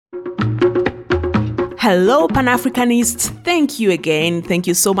Hello, Pan-Africanists. Thank you again. Thank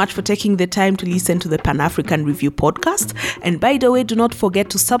you so much for taking the time to listen to the Pan-African Review podcast. And by the way, do not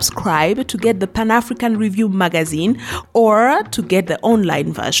forget to subscribe to get the Pan-African Review magazine or to get the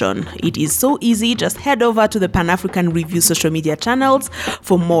online version. It is so easy. Just head over to the Pan-African Review social media channels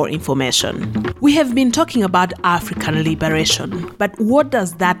for more information. We have been talking about African liberation, but what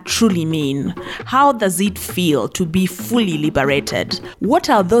does that truly mean? How does it feel to be fully liberated? What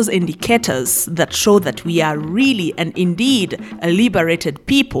are those indicators that show that we are really and indeed a liberated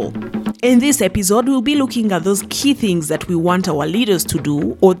people? In this episode, we'll be looking at those key things that we want our leaders to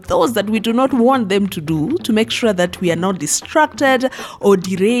do, or those that we do not want them to do, to make sure that we are not distracted or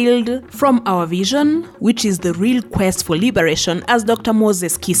derailed from our vision, which is the real quest for liberation, as Dr.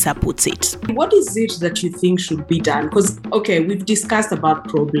 Moses Kisa puts it. What is it that you think should be done? Because, okay, we've discussed about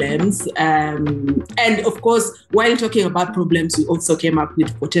problems, and of course, while talking about problems, we also came up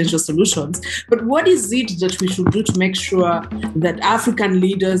with potential solutions. But what is it that we should do to make sure that African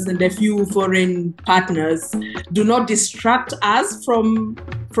leaders and a few foreign partners do not distract us from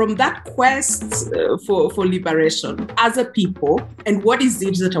that quest for liberation as a people? And what is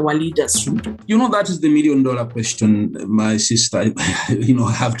it that our leaders should do? That is the $1 million question, my sister.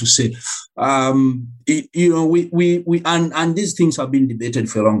 I have to say, we and these things have been debated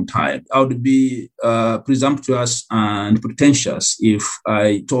for a long time. I would be presumptuous and pretentious if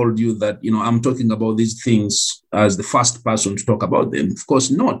I told you that I'm talking about these things as the first person to talk about them. Of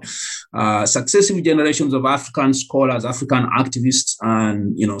course not. Successive generations of African scholars, African activists,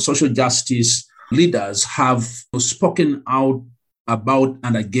 and social justice leaders have spoken out about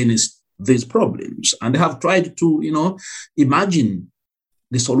and against these problems, and they have tried to imagine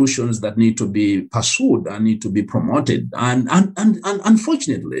the solutions that need to be pursued and need to be promoted. And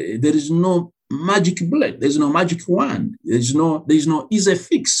unfortunately, there is no magic bullet. There's no magic wand. There's no easy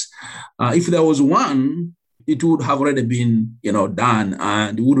fix. If there was one, it would have already been done,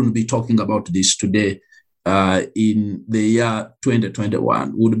 and we wouldn't be talking about this today. In the year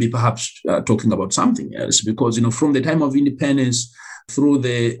 2021, would be perhaps talking about something else, because from the time of independence through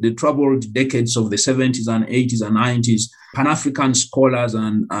the troubled decades of the 70s and 80s and 90s, Pan-African scholars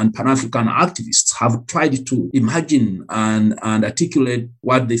and Pan-African activists have tried to imagine and articulate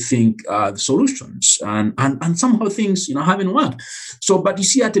what they think are the solutions, and somehow things haven't worked. So, but you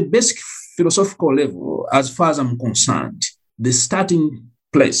see, at a basic philosophical level, as far as I'm concerned, the starting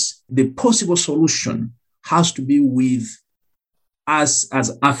place, the possible solution, has to be with us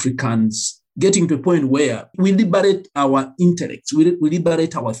as Africans getting to a point where we liberate our intellects, we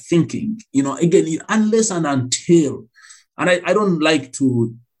liberate our thinking, again, unless and until, and I don't like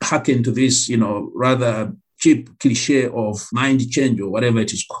to hearken to this, rather cheap cliche of mind change or whatever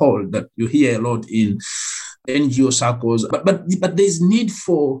it is called that you hear a lot in NGO circles, but there's need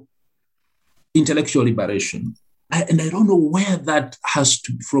for intellectual liberation. And I don't know where that has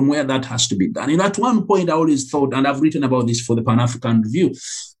to be done. At one point, I always thought, and I've written about this for the Pan-African Review,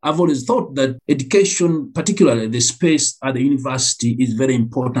 I've always thought that education, particularly the space at the university, is very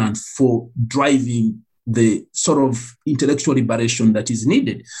important for driving the sort of intellectual liberation that is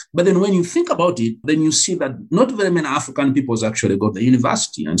needed. But then when you think about it, then you see that not very many African peoples actually go to the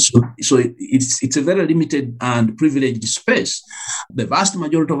university. And so it's a very limited and privileged space. The vast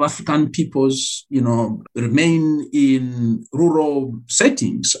majority of African peoples, remain in rural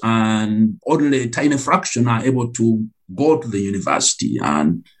settings, and only a tiny fraction are able to go to the university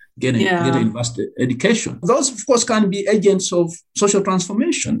and get a university education. Those, of course, can be agents of social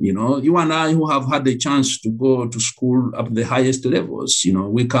transformation. You and I, who have had the chance to go to school up the highest levels,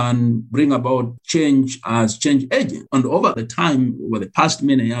 we can bring about change as change agents. And over the past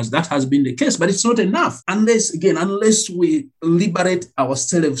many years, that has been the case. But it's not enough unless we liberate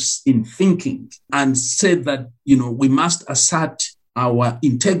ourselves in thinking and say that, we must assert our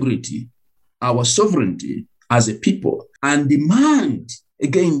integrity, our sovereignty as a people, and demand.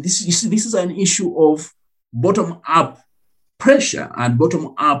 Again, this is an issue of bottom-up pressure and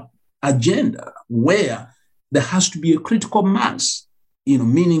bottom-up agenda, where there has to be a critical mass,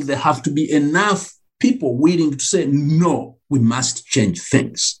 meaning there have to be enough people willing to say, no, we must change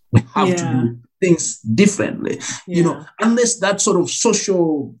things. We have to do things differently. Unless that sort of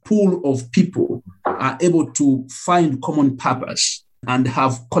social pool of people are able to find common purpose and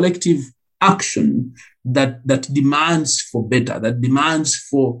have collective action that demands for better, that demands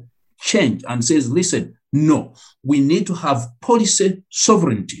for change, and says, listen, no, we need to have policy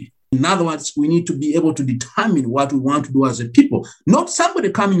sovereignty. In other words, we need to be able to determine what we want to do as a people, not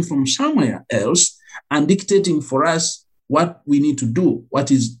somebody coming from somewhere else and dictating for us what we need to do,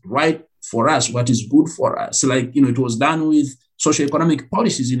 what is right for us, what is good for us. Like, it was done with socioeconomic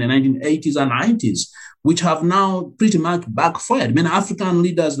policies in the 1980s and 90s, which have now pretty much backfired. Many African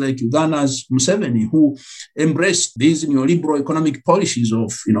leaders like Uganda's Museveni, who embraced these neoliberal economic policies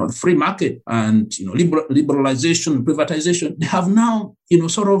of the free market and liberalization, privatization, they have now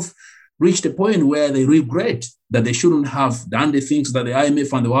sort of reached a point where they regret that they shouldn't have done the things that the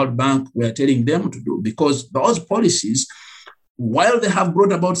IMF and the World Bank were telling them to do, because those policies, while they have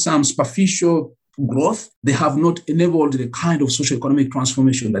brought about some superficial growth, they have not enabled the kind of socioeconomic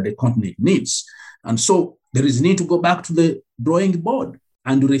transformation that the continent needs. And so there is need to go back to the drawing board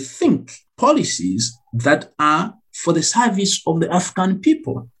and rethink policies that are for the service of the African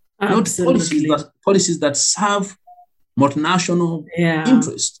people, Absolutely. not policies that serve multinational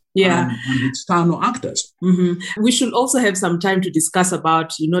interests. And external actors. Mm-hmm. We should also have some time to discuss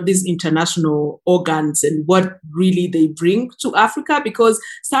about, these international organs and what really they bring to Africa, because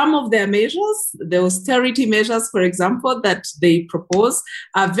some of their measures, the austerity measures, for example, that they propose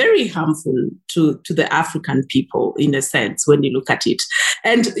are very harmful to the African people, in a sense, when you look at it.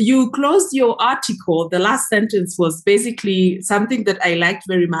 And you closed your article, the last sentence was basically something that I liked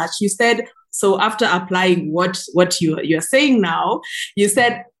very much. You said, so after applying what you're saying now, you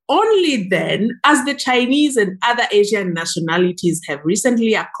said, only then, as the Chinese and other Asian nationalities have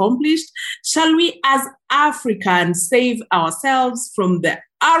recently accomplished, shall we as Africans save ourselves from the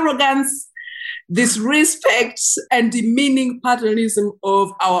arrogance, disrespect, and demeaning paternalism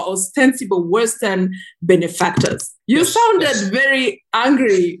of our ostensible Western benefactors. You sounded very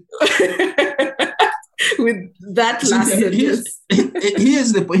angry with that last sentence.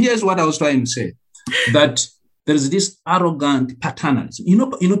 Here's what I was trying to say, that there is this arrogant paternalism.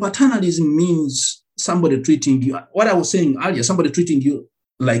 Paternalism means somebody treating you, what I was saying earlier, somebody treating you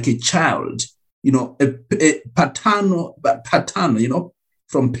like a child, a paternal,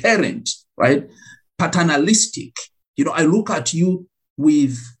 from parent, right? Paternalistic. I look at you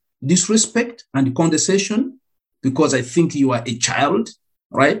with disrespect and condescension because I think you are a child,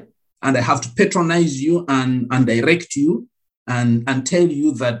 right? And I have to patronize you and direct you and tell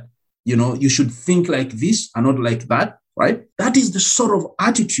you that you should think like this and not like that, right? That is the sort of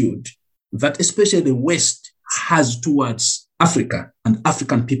attitude that especially the West has towards Africa and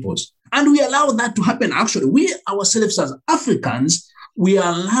African peoples. And we allow that to happen, actually. We ourselves as Africans, we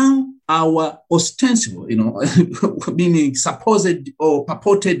allow our ostensible, meaning supposed or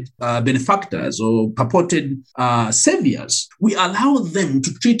purported benefactors or purported saviors, we allow them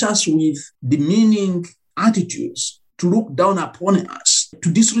to treat us with demeaning attitudes, to look down upon us, to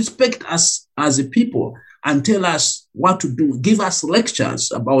disrespect us as a people and tell us what to do, give us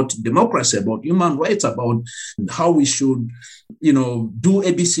lectures about democracy, about human rights, about how we should, do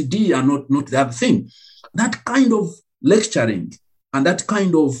ABCD and not the other thing. That kind of lecturing and that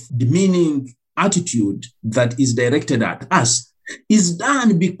kind of demeaning attitude that is directed at us is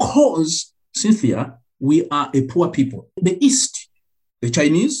done because, Cynthia, we are a poor people. The East, the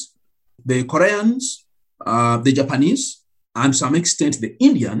Chinese, the Koreans, the Japanese, and to some extent the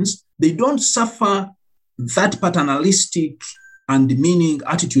Indians, they don't suffer that paternalistic and demeaning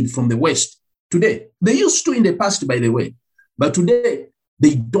attitude from the West today. They used to in the past, by the way, but today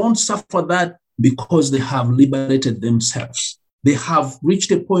they don't suffer that because they have liberated themselves. They have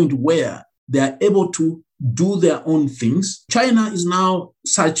reached a point where they are able to do their own things. China is now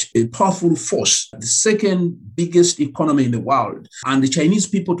such a powerful force, the second biggest economy in the world. And the Chinese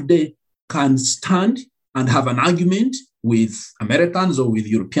people today can stand and have an argument with Americans or with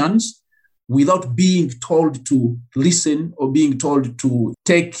Europeans without being told to listen or being told to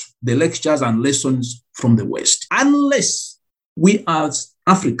take the lectures and lessons from the West. Unless we as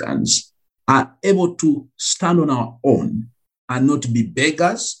Africans are able to stand on our own and not be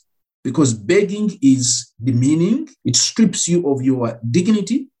beggars, because begging is demeaning. It strips you of your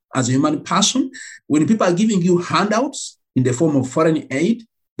dignity as a human person. When people are giving you handouts in the form of foreign aid,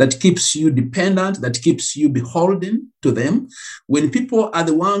 that keeps you dependent, that keeps you beholden to them. When people are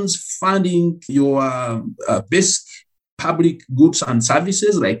the ones funding your basic public goods and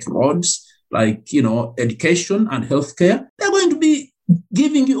services like roads, like, education and healthcare, they're going to be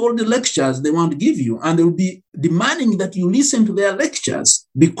giving you all the lectures they want to give you. And they'll be demanding that you listen to their lectures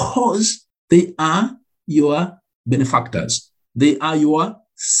because they are your benefactors. They are your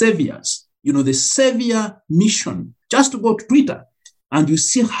saviors. The savior mission. Just to go to Twitter, and you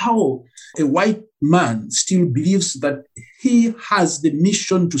see how a white man still believes that he has the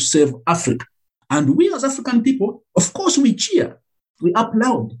mission to save Africa. And we as African people, of course, we cheer, we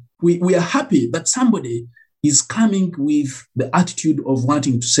applaud, we are happy that somebody is coming with the attitude of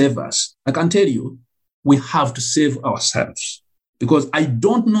wanting to save us. I can tell you, we have to save ourselves, because I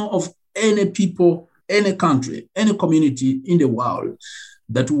don't know of any people any country, any community in the world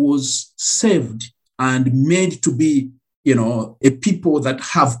that was saved and made to be, a people that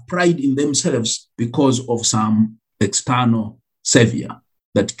have pride in themselves because of some external savior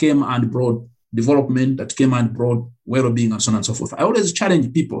that came and brought development, that came and brought well-being, and so on and so forth. I always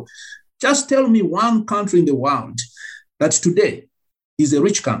challenge people, just tell me one country in the world that today is a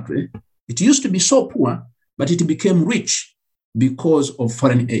rich country. It used to be so poor, but it became rich because of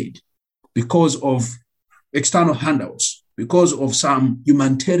foreign aid, because of external handouts, because of some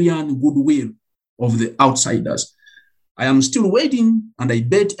humanitarian goodwill of the outsiders. I am still waiting, and I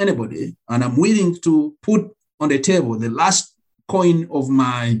bet anybody, and I'm willing to put on the table the last coin of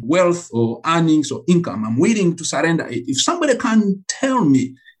my wealth or earnings or income. I'm willing to surrender it. If somebody can tell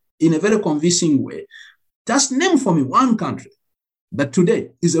me in a very convincing way, just name for me one country that today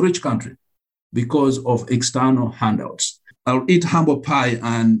is a rich country because of external handouts. I'll eat humble pie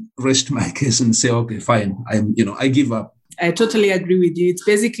and rest my case and say, okay, fine. I give up. I totally agree with you. It's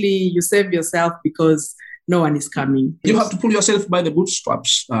basically you save yourself because no one is coming. You have to pull yourself by the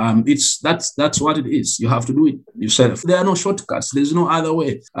bootstraps. That's what it is. You have to do it yourself. There are no shortcuts. There's no other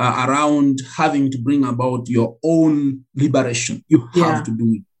way around having to bring about your own liberation. You have to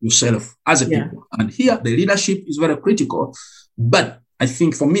do it yourself as a people. And here, the leadership is very critical. But I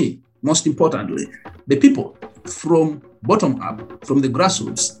think for me, most importantly, the people from bottom up, from the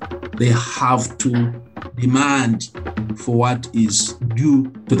grassroots, they have to demand for what is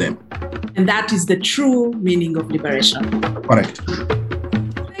due to them. And that is the true meaning of liberation. Correct.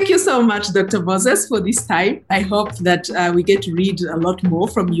 Thank you so much, Dr. Moses, for this time. I hope that we get to read a lot more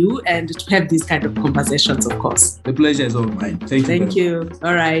from you and to have these kind of conversations, of course. The pleasure is all mine. Thank you.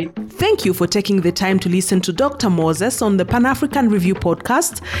 All right. Thank you for taking the time to listen to Dr. Moses on the Pan-African Review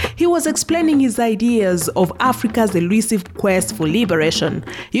podcast. He was explaining his ideas of Africa's elusive quest for liberation.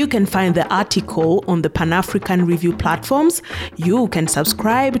 You can find the article on the Pan-African Review platforms. You can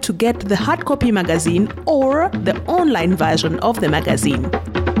subscribe to get the hard copy magazine or the online version of the magazine.